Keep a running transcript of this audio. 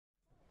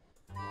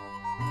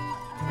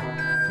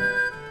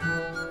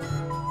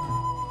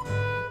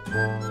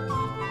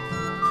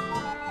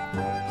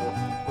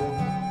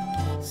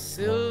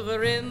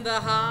In the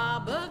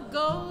harbor,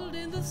 gold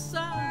in the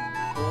sun,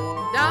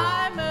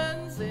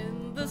 diamonds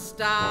in the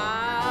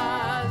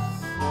stars.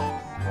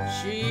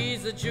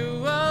 She's a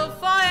jewel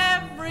for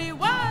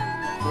everyone,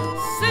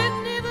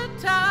 Sydney the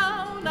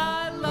town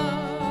I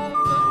love.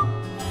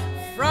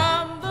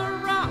 From the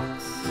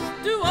rocks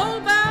to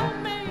Old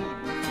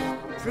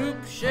Balmain, troop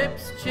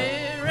ships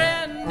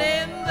cheering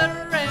in the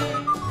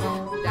rain.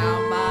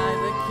 Down by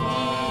the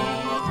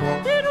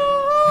quay, in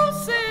old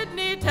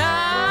Sydney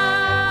town.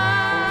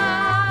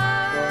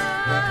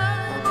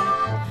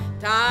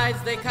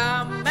 Tides they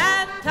come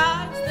and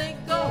tides they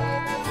go,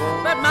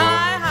 but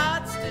my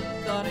heart's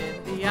still got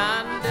in the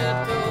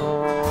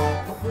undertow.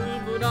 Full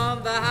moon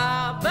on the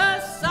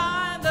harbour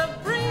side, the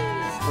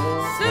breeze,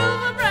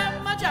 silver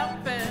brim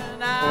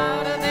jumping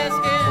out of their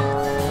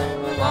skins.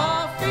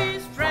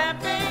 Wharfies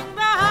tramping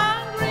the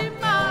hungry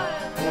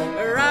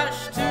mile,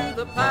 rush to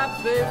the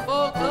pubs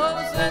before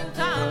closing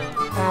time.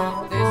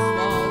 This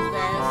was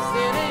their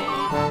city,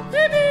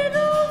 the big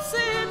old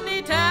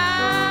Sydney town.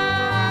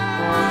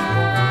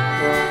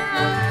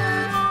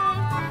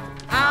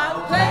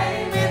 I'll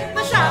play with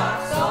the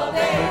sharks all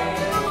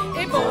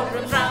day, in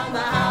boardrooms round the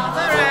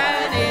harbour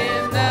and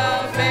in the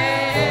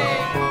bay.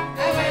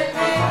 And when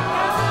they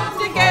come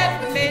to get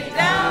me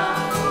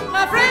down,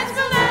 my friends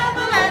will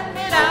never let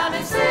me down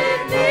in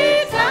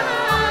Sydney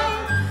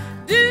town.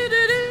 Do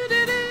do do do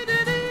do do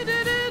do do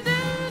do do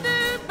do,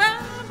 ba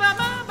ba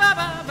ba ba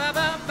ba ba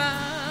ba ba,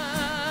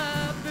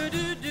 do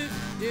do do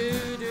do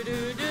do do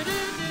do do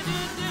do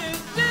do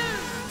do,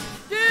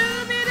 do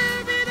me do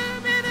me do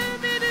me do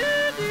me do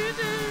do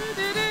do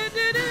do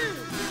do do,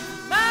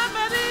 ba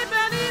ba dee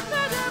ba dee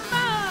ba da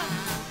ba,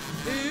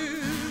 do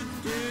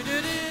do do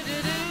do do do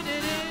do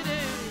do,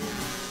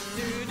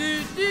 do do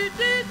do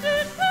do do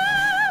do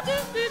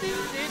do do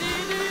do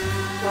do.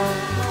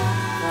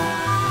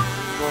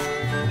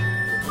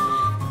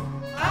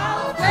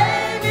 I'll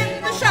play with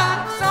the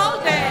sharks all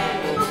day,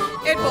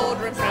 in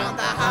boardrooms round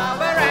the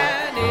harbour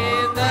and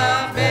in the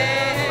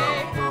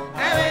bay.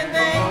 And when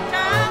they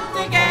come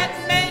to get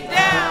me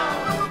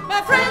down,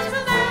 my friends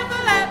will never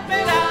let me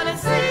down in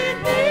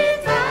Sydney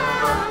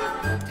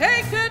town.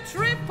 Take a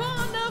trip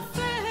on a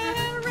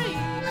ferry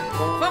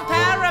from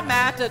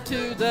Parramatta to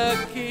the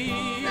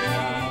quay,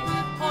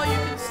 or you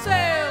can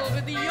sail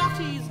with the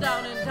yachties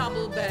down in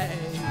Double Bay.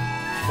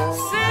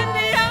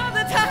 Sydney are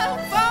the town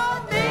for